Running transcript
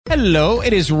Hello,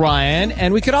 it is Ryan,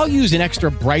 and we could all use an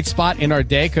extra bright spot in our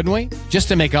day, couldn't we? Just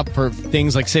to make up for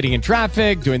things like sitting in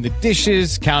traffic, doing the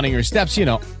dishes, counting your steps, you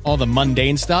know, all the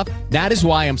mundane stuff. That is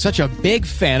why I'm such a big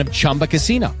fan of Chumba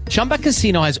Casino. Chumba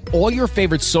Casino has all your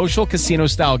favorite social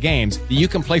casino-style games that you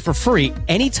can play for free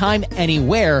anytime,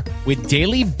 anywhere with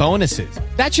daily bonuses.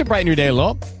 That should brighten your day a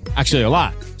little. Actually, a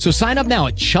lot. So sign up now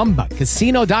at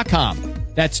ChumbaCasino.com.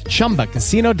 That's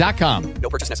ChumbaCasino.com. No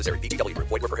purchase necessary. BGE.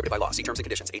 Void where prohibited by law. See terms and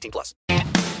conditions. 18+.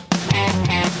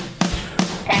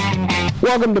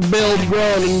 Welcome to Build, Grow,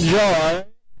 and Enjoy.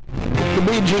 The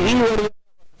BGE Radio.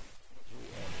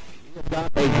 We've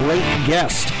got a great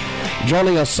guest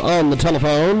joining us on the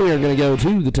telephone. We are going to go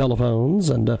to the telephones.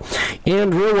 And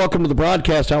Andrew, welcome to the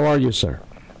broadcast. How are you, sir?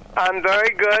 I'm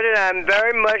very good, and I'm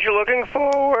very much looking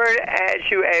forward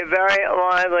to a very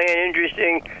lively and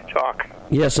interesting talk.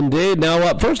 Yes, indeed.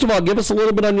 Now, first of all, give us a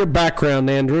little bit on your background,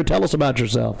 Andrew. Tell us about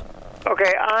yourself.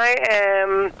 Okay,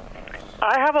 I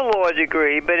have a law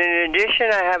degree, but in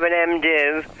addition, I have an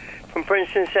MDiv from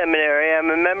Princeton Seminary. I'm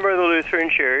a member of the Lutheran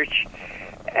Church,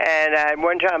 and at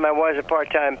one time I was a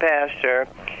part-time pastor,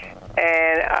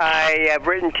 and I have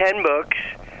written 10 books.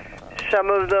 Some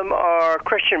of them are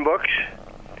Christian books.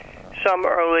 Some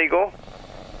are legal,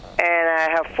 and I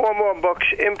have 4 more books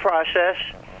in process,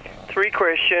 3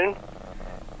 Christian,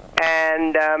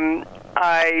 and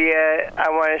I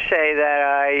want to say that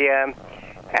I,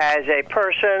 as a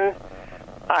person,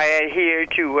 I adhere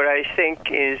to what I think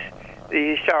is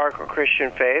the historical Christian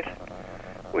faith,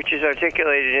 which is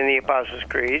articulated in the Apostles'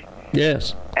 Creed.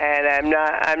 Yes. And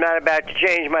I'm not about to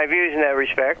change my views in that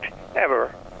respect,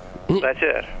 ever. That's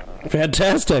it.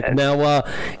 Fantastic. Now,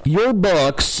 your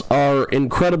books are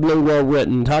incredibly well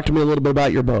written. Talk to me a little bit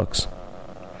about your books.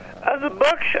 The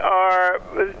books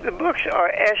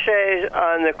are essays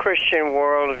on the Christian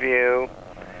worldview,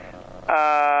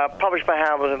 published by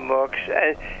Hamilton Books.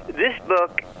 And this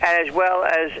book, as well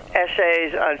as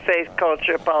essays on faith,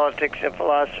 culture, politics, and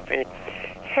philosophy,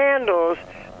 handles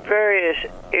various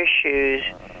issues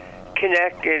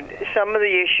connected. Some of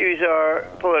the issues are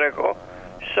political.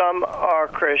 Some are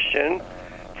Christian.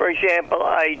 For example,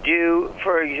 one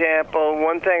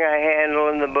thing I handle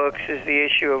in the books is the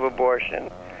issue of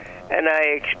abortion. And I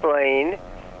explain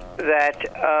that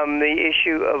the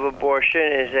issue of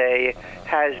abortion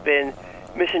has been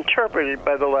misinterpreted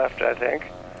by the left, I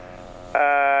think.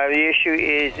 The issue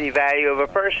is the value of a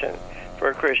person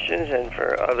for Christians and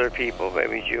for other people,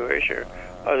 maybe Jewish or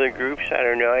other groups. I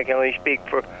don't know. I can only speak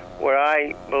for what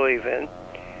I believe in.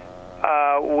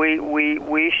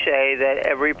 We say that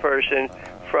every person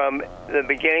from the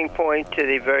beginning point to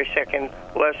the very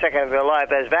last second of their life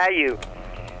has value.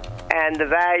 And the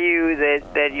value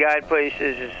that God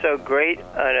places is so great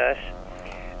on us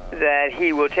that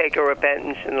he will take a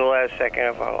repentance in the last second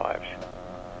of our lives.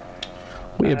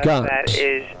 We have got I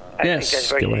think that's a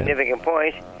very significant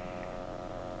point.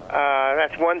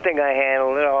 That's one thing I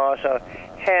handle. And I'll also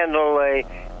handle a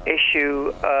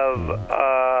issue of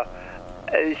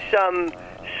some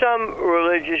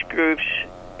religious groups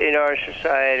in our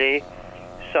society.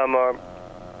 Some are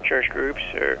church groups,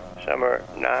 or some are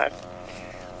not.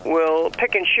 Will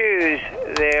pick and choose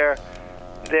their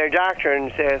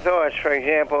doctrines, their thoughts. For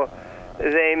example,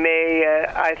 they may.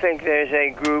 I think there's a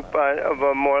group of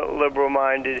a more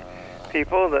liberal-minded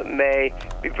people that may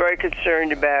be very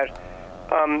concerned about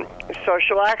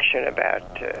social action, about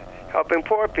helping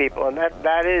poor people, and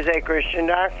that is a Christian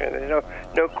doctrine. There's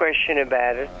no question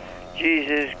about it.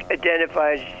 Jesus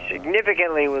identified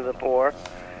significantly with the poor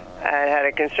and had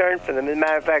a concern for them. As a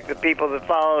matter of fact, the people that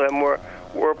followed him were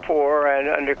poor and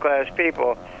underclass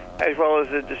people, as well as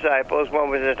the disciples. One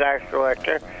was a tax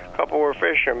collector, a couple were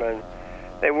fishermen.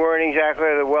 They weren't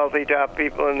exactly the wealthy top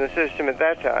people in the system at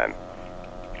that time,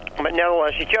 but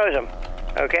nevertheless, he chose them.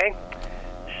 Okay?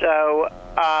 So,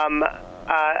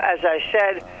 as I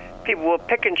said, people will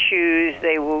pick and choose.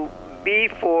 They will be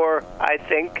for, I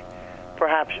think,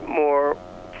 perhaps more,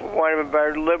 for one of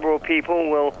our liberal people,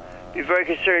 will be very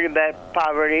concerned about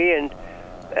poverty, and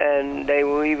they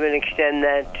will even extend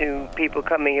that to people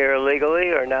coming here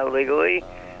illegally or not legally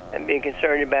and being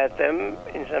concerned about them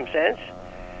in some sense.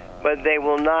 But they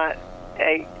will not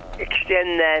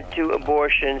extend that to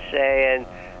abortion, say,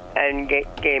 and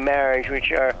gay marriage,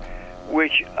 which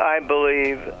I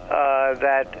believe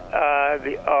that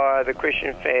the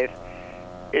Christian faith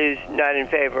is not in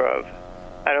favor of.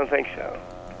 I don't think so.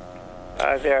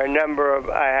 There are a number of,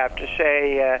 I have to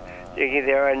say,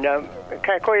 there are a number.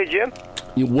 Can I call you Jim?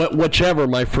 Whichever,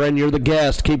 my friend. You're the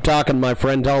guest. Keep talking, my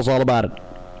friend. Tell us all about it.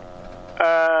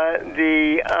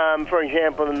 For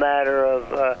example, the matter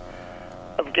of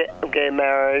gay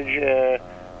marriage.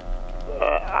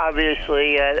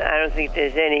 obviously, I don't think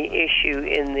there's any issue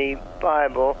in the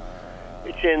Bible.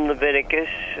 It's in Leviticus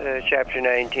chapter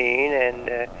 19, and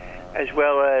as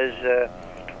well as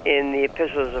in the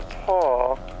epistles of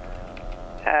Paul,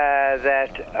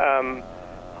 that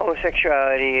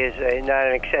homosexuality is not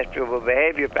an acceptable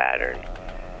behavior pattern.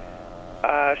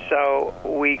 So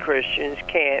we Christians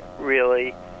can't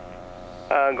really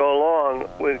go along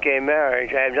with gay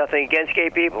marriage. I have nothing against gay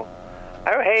people.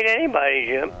 I don't hate anybody,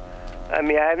 Jim. I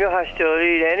mean, I have no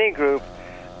hostility to any group,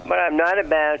 but I'm not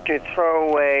about to throw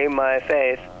away my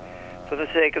faith for the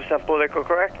sake of some political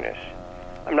correctness.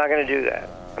 I'm not going to do that.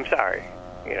 I'm sorry,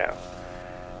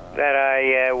 that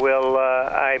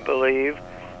I believe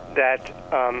that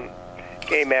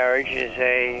gay marriage is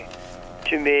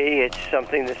to me, it's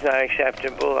something that's not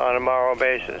acceptable on a moral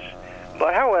basis.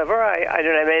 But however, I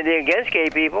don't have anything against gay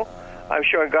people. I'm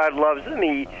sure God loves them.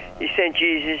 He sent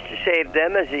Jesus to save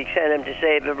them as he sent him to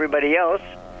save everybody else.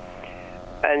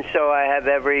 And so I have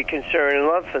every concern and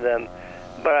love for them.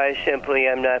 But I simply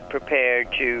am not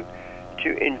prepared to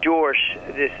endorse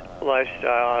this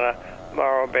lifestyle on a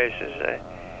moral basis.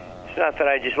 It's not that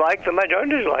I dislike them. I don't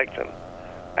dislike them.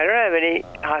 I don't have any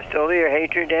hostility or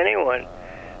hatred to anyone.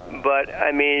 But,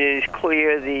 I mean, it is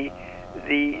clear the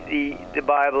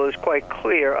Bible is quite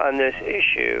clear on this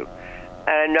issue. And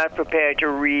I'm not prepared to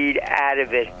read out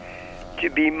of it to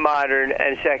be modern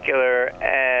and secular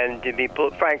and to be,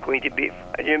 frankly, to be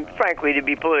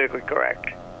politically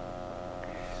correct.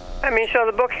 I mean, so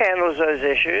the book handles those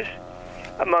issues,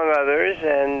 among others,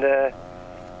 and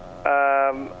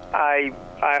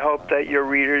I hope that your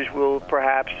readers will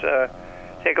perhaps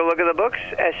take a look at the books.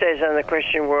 Essays on the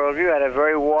Christian Worldview had a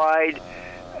very wide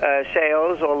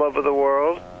sales all over the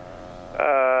world.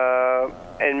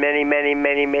 And many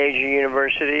major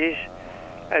universities,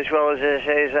 as well as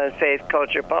essays on faith,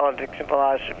 culture, politics, and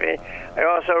philosophy. I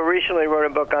also recently wrote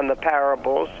a book on the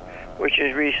parables, which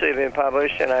has recently been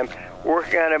published, and I'm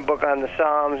working on a book on the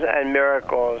Psalms and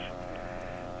miracles,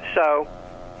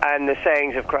 and the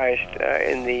sayings of Christ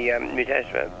in the New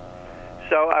Testament.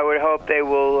 So I would hope they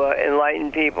will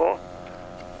enlighten people.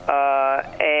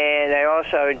 And I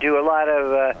also do a lot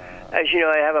of, as you know,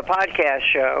 I have a podcast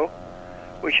show,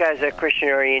 which has a Christian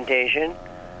orientation,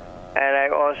 and I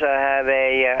also have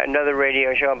another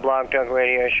radio show, a Blog Talk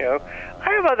radio show. I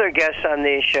have other guests on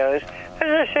these shows.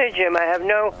 As I say, Jim, I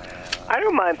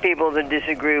don't mind people that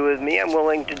disagree with me. I'm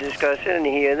willing to discuss it and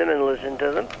hear them and listen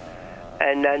to them,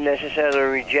 and not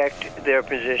necessarily reject their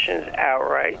positions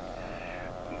outright.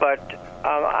 But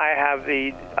I have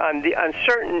on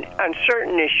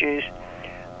certain issues,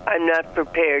 I'm not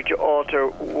prepared to alter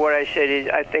what I said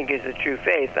I think is the true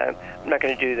faith. I'm not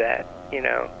going to do that,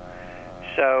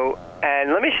 So,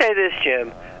 and let me say this,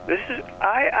 Jim.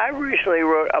 I recently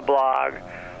wrote a blog,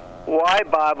 Why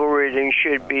Bible Reading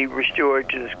Should Be Restored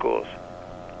to the Schools.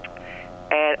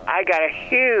 And I got a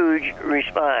huge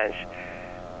response.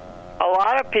 A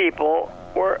lot of people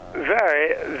were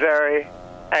very, very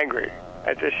angry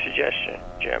at this suggestion,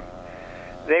 Jim.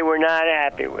 They were not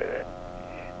happy with it.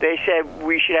 They said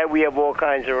we have all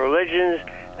kinds of religions,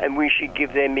 and we should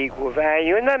give them equal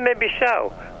value, and that may be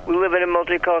so. We live in a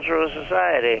multicultural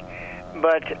society,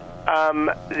 but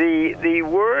the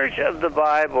words of the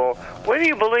Bible, whether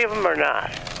you believe them or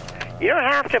not, you don't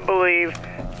have to believe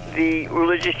the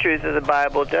religious truth of the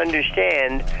Bible to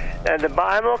understand that the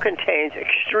Bible contains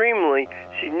extremely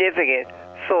significant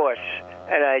thoughts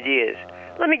and ideas.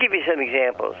 Let me give you some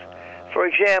examples. For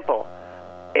example,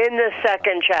 in the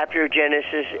second chapter of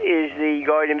Genesis is the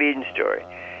Garden of Eden story.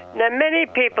 Now, many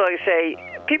people have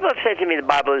said to me the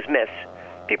Bible is myths.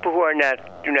 People who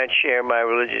do not share my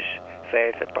religious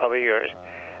faith, probably yours,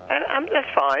 and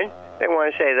that's fine. They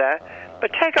want to say that,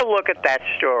 but take a look at that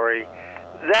story.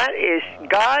 That is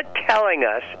God telling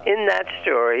us in that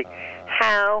story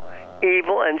how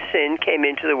evil and sin came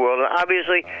into the world, and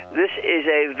obviously this is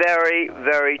a very,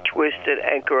 very twisted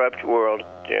and corrupt world,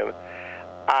 Jim.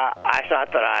 It's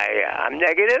not that I'm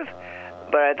negative,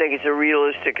 but I think it's a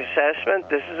realistic assessment.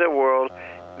 This is a world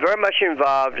very much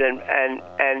involved and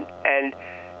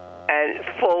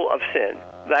full of sin.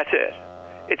 That's it.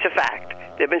 It's a fact.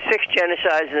 There have been 6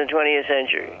 genocides in the 20th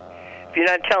century. If you're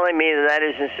not telling me that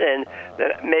isn't sin,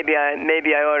 then maybe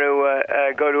I ought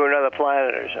to go to another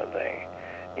planet or something,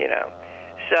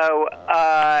 So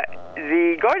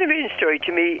the Garden of Eden story,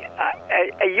 to me,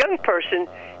 a young person,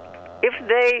 if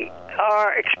they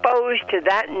are exposed to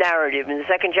that narrative in the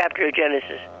second chapter of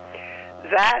Genesis,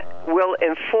 that will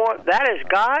inform, that is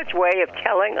God's way of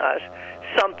telling us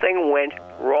something went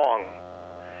wrong.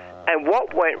 And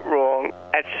what went wrong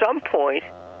at some point,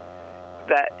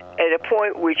 that at a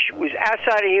point which was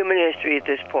outside of human history at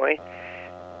this point,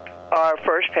 our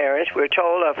first parents, we're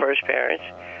told our first parents,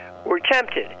 were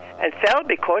tempted and fell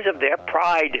because of their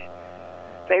pride.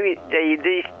 We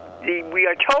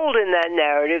are told in that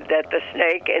narrative that the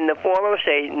snake, in the form of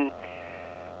Satan,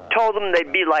 told them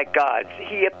they'd be like gods.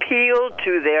 He appealed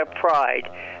to their pride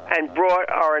and brought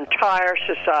our entire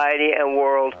society and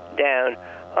world down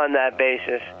on that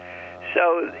basis.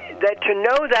 So that to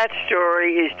know that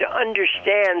story is to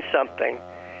understand something,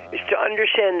 is to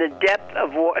understand the depth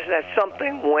of that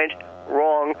something went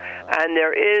wrong, and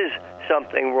there is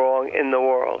something wrong in the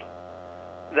world.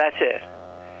 That's it.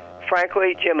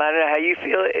 Frankly, Jim, I don't know how you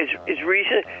feel. Is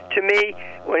reason to me,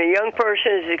 when a young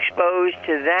person is exposed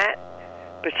to that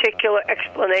particular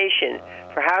explanation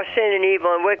for how sin and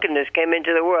evil and wickedness came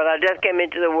into the world, how death came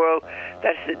into the world,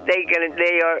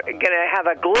 they are gonna have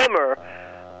a glimmer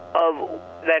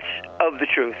of the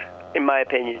truth, in my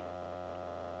opinion.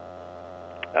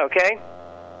 Okay?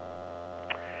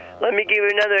 Let me give you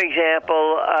another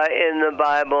example in the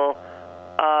Bible.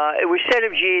 It was said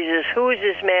of Jesus, "Who is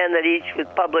this man that eats with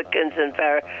publicans and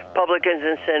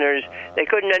sinners?" They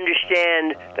couldn't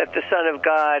understand that the Son of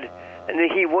God, and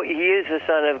that he is the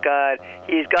Son of God,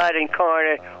 he is God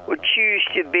incarnate, would choose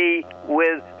to be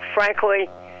with, frankly,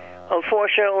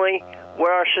 unfortunately,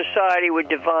 where our society would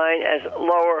define as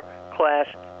lower class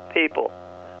people.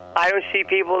 I don't see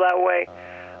people that way.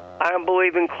 I don't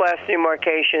believe in class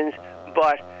demarcations,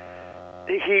 but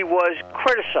he was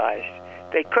criticized.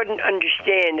 They couldn't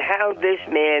understand how this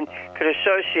man could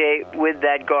associate with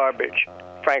that garbage,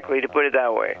 frankly, to put it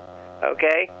that way.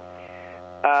 Okay?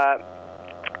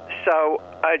 So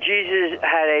Jesus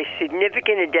had a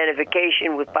significant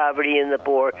identification with poverty and the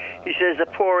poor. He says the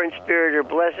poor in spirit are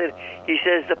blessed. He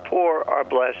says the poor are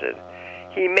blessed.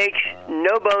 He makes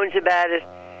no bones about it.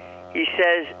 He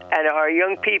says, and our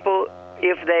young people,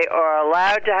 if they are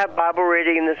allowed to have Bible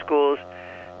reading in the schools,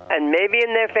 and maybe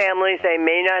in their families they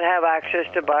may not have access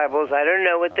to Bibles. I don't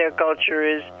know what their culture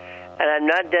is, and I'm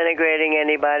not denigrating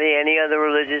anybody, any other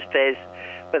religious faith.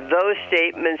 But those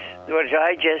statements, which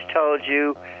I just told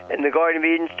you in the Garden of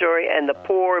Eden story, and the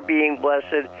poor being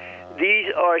blessed,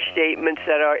 these are statements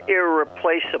that are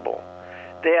irreplaceable.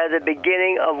 They are the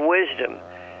beginning of wisdom.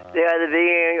 They are the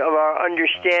beginning of our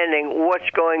understanding what's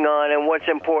going on and what's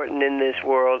important in this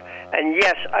world. And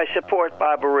yes, I support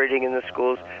Bible reading in the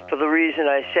schools for the reason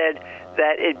I said,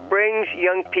 that it brings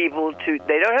young people to,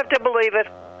 they don't have to believe it.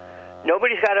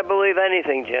 Nobody's got to believe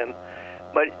anything, Jim.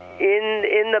 But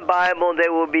in the Bible, they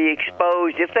will be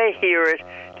exposed, if they hear it,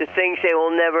 to things they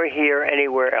will never hear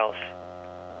anywhere else.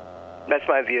 That's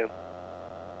my view.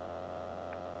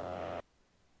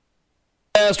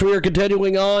 We are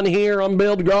continuing on here on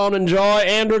Build, Grow, and Enjoy.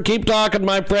 Andrew, keep talking,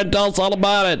 my friend. Tell us all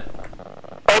about it.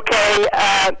 Okay,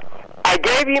 I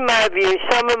gave you my views,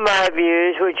 some of my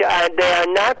views, which they are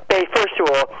not based. First of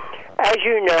all, as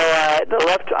you know, the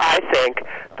left, I think,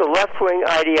 the left-wing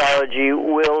ideology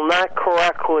will not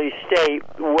correctly state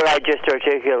what I just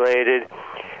articulated.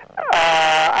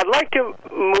 I'd like to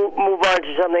move on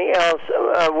to something else.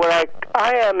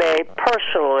 I am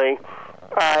personally,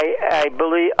 I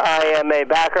believe I am a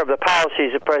backer of the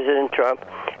policies of President Trump.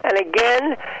 And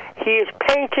again, he is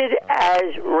painted as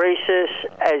racist,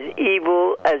 as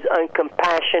evil, as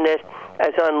uncompassionate,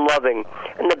 as unloving.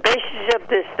 And the basis of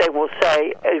this, they will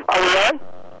say, are we on?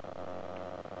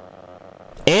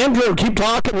 Andrew, keep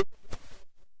talking.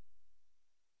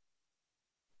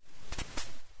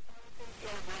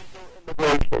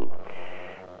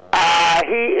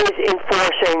 He is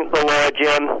enforcing the law,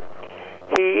 Jim.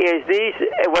 He is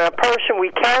when a person, we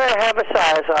cannot have a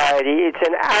society, it's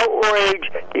an outrage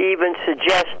to even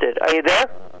suggest it. Are you there?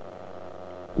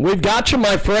 We've got you,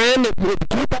 my friend.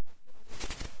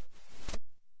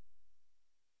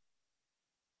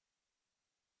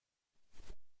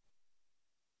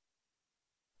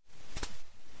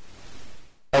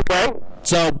 Okay.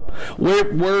 So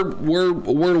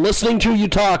we're listening to you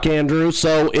talk, Andrew.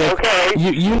 So if okay.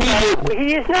 you need to,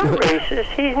 he is not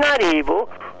racist. He's not evil.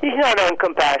 He's not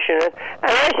uncompassionate. And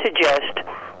I suggest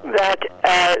that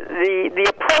the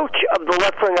approach of the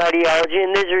left-wing ideology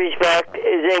in this respect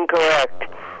is incorrect.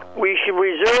 We should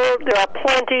reserve. There are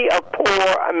plenty of poor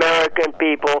American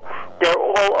people. They're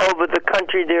all over the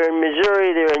country. They're in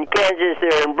Missouri. They're in Kansas.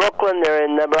 They're in Brooklyn. They're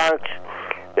in the Bronx.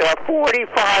 There are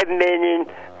 45 million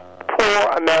poor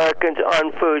Americans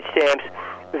on food stamps.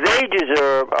 They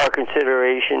deserve our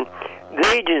consideration.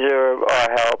 They deserve our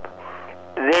help.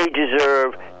 They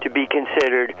deserve to be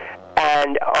considered.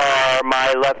 And are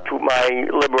my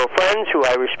liberal friends, who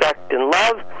I respect and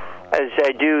love, as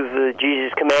I do,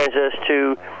 Jesus commands us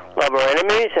to love our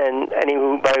enemies, and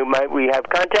anybody we have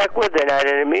contact with, they're not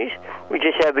enemies. We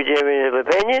just have a difference of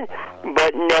opinion.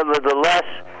 But nevertheless,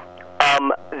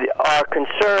 our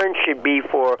concern should be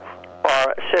for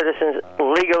our citizens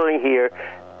legally here,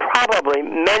 probably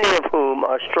many of whom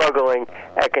are struggling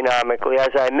economically. As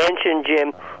I mentioned,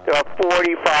 Jim, there are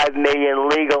 45 million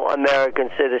legal American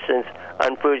citizens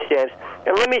on food stamps.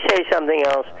 And let me say something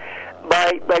else.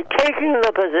 By taking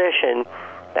the position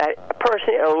that a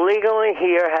person illegally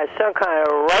here has some kind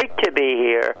of right to be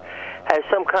here, has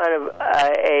some kind of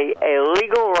a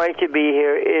legal right to be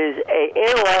here, is an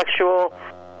intellectual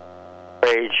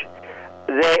rage.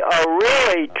 They are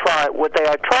really what they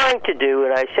are trying to do,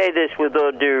 and I say this with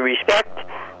all due respect,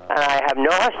 and I have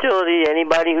no hostility to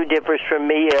anybody who differs from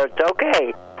me. It's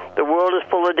okay. The world is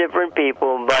full of different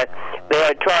people, but they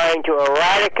are trying to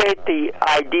eradicate the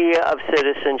idea of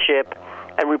citizenship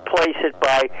and replace it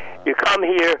by, you come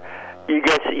here, you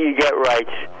get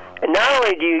rights. And not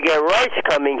only do you get rights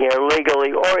coming here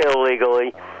legally or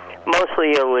illegally,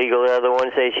 mostly illegal are the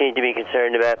ones they seem to be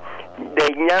concerned about.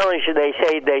 Not only should they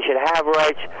say they should have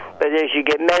rights, but they should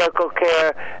get medical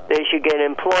care, they should get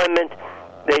employment,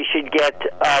 they should get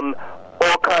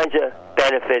all kinds of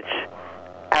benefits.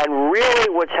 And really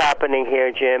what's happening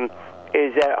here, Jim,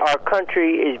 is that our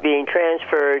country is being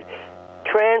transformed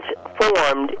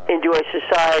into a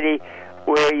society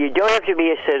where you don't have to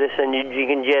be a citizen, you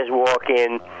can just walk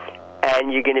in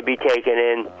and you're going to be taken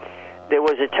in. There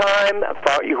was a time,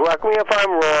 you correct me if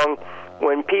I'm wrong,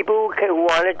 when people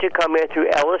wanted to come in through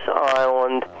Ellis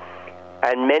Island,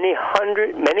 and many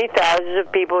thousands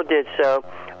of people did so.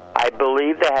 I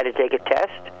believe they had to take a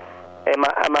test. Am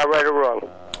I right or wrong?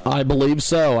 I believe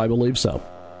so.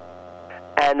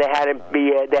 And they had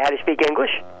to speak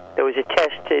English. There was a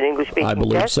test, an English speaking test. I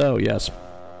believe so. Yes.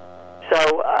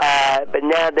 So, but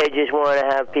now they just want to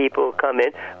have people come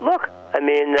in. Look, I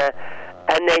mean,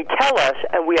 and they tell us,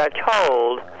 and we are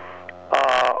told,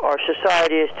 our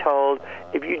society is told,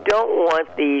 if you don't want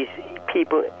these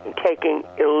people taking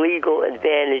illegal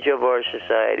advantage of our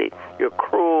society, you're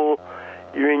cruel,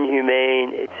 you're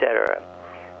inhumane, etc.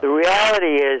 The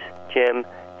reality is, Jim,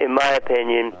 in my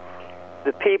opinion,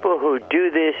 the people who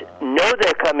do this know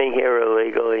they're coming here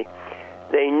illegally.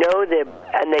 They know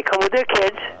and they come with their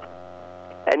kids,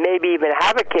 and maybe even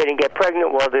have a kid and get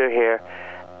pregnant while they're here.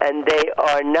 And they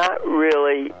are not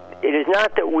really, it is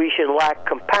not that we should lack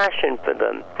compassion for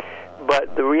them,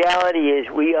 but the reality is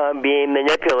we are being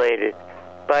manipulated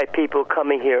by people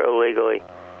coming here illegally.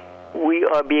 We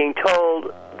are being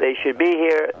told they should be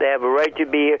here, they have a right to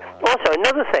be here. Also,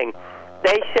 another thing,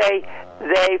 they say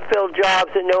they fill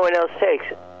jobs that no one else takes.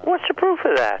 What's the proof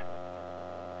of that?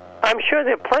 I'm sure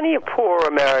there are plenty of poor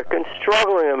Americans,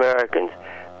 struggling Americans,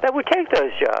 that would take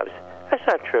those jobs. That's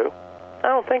not true. I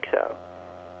don't think so.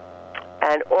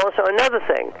 And also another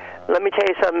thing, let me tell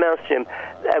you something else, Jim.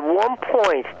 At one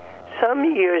point, some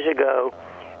years ago,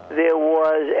 there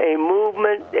was a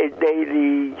movement,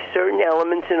 the certain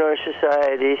elements in our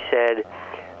society said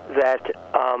that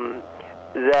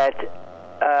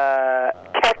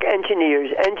tech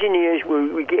engineers,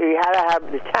 we had to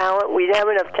have the talent, we didn't have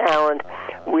enough talent,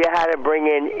 we had to bring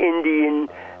in Indian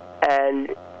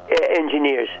and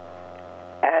engineers.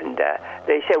 And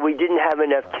they said we didn't have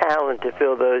enough talent to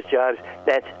fill those jobs.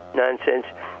 That's nonsense.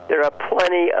 There are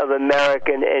plenty of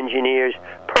American engineers,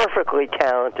 perfectly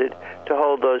talented, to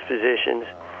hold those positions.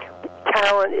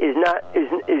 Talent is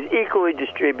equally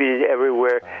distributed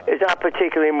everywhere. It's not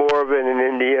particularly more of it in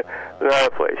India than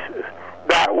other places.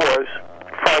 That was,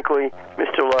 frankly,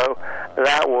 Mr. Lowe,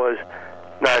 that was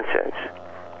nonsense.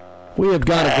 We have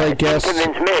got a great guest. It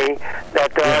convinced me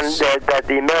that that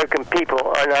the American people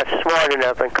are not smart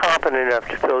enough and competent enough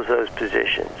to fill those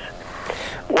positions.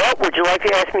 Well, would you like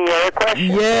to ask me another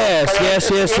question? Yes.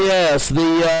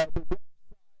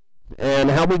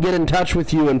 And how we get in touch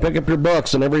with you and pick up your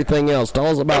books and everything else. Tell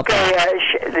us about that.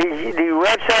 The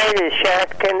website is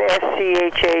Schatkin,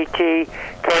 SCHATKIN,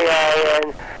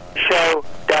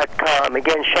 show.com.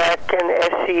 Again, Schatkin,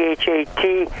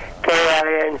 SCHATKIN,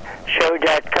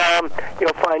 show.com.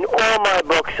 You'll find all my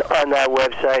books on that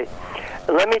website.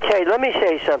 Let me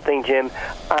say something, Jim.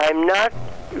 I'm not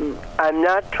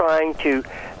trying to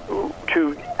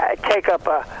take up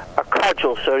a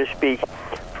cudgel, so to speak,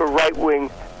 for right-wing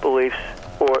beliefs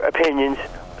or opinions.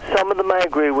 Some of them I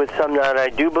agree with, some not. I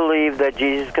do believe that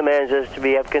Jesus commands us to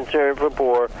have concern for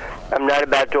poor. I'm not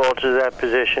about to alter that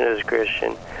position as a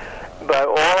Christian. But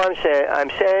all I'm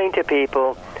saying to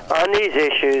people on these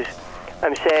issues,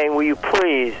 I'm saying, will you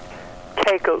please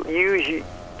at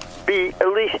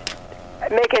least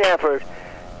make an effort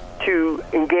to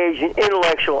engage in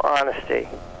intellectual honesty.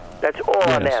 That's all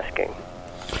I'm asking.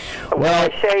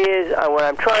 What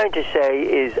I'm trying to say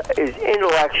is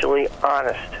intellectually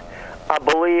honest. I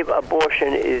believe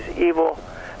abortion is evil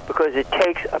because it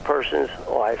takes a person's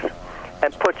life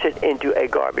and puts it into a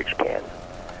garbage can.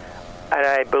 And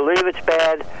I believe it's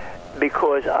bad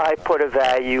because I put a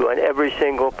value on every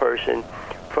single person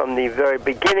from the very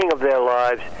beginning of their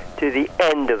lives to the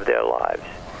end of their lives.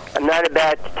 I'm not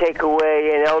about to take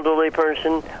away an elderly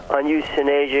person on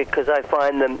euthanasia because I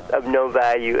find them of no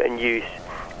value and use.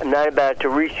 I'm not about to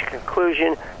reach a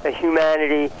conclusion that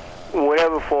humanity, in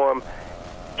whatever form,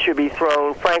 should be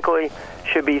thrown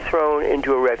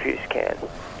into a refuse can.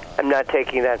 I'm not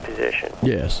taking that position.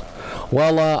 Yes.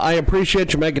 Well, I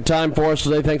appreciate you making time for us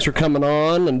today. Thanks for coming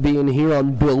on and being here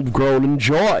on Build, Grow, and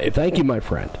Enjoy. Thank you, my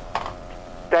friend.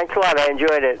 Thanks a lot. I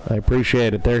enjoyed it. I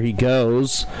appreciate it. There he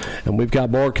goes. And we've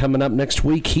got more coming up next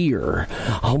week here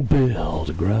on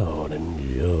Build, Grow, and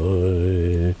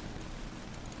Enjoy.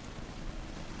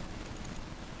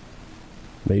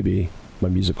 Maybe my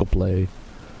music will play.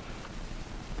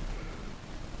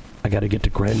 I got to get to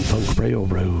Grand Funk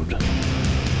Railroad.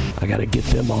 I got to get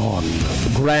them on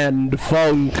Grand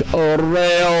Funk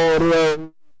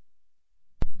Railroad.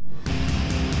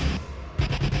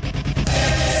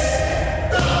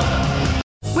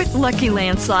 With Lucky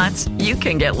Land Slots, you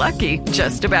can get lucky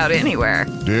just about anywhere.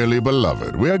 Dearly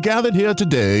beloved, we are gathered here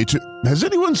today to... Has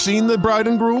anyone seen the bride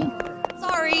and groom?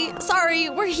 Sorry,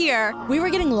 we're here. We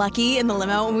were getting lucky in the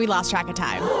limo and we lost track of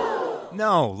time.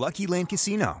 No, Lucky Land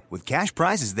Casino, with cash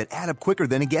prizes that add up quicker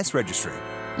than a guest registry.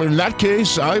 In that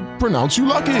case, I pronounce you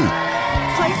lucky.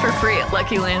 Play for free at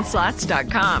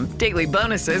LuckyLandSlots.com. Daily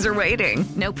bonuses are waiting.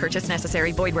 No purchase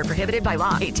necessary. Void where prohibited by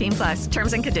law. 18+.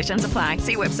 Terms and conditions apply.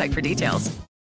 See website for details.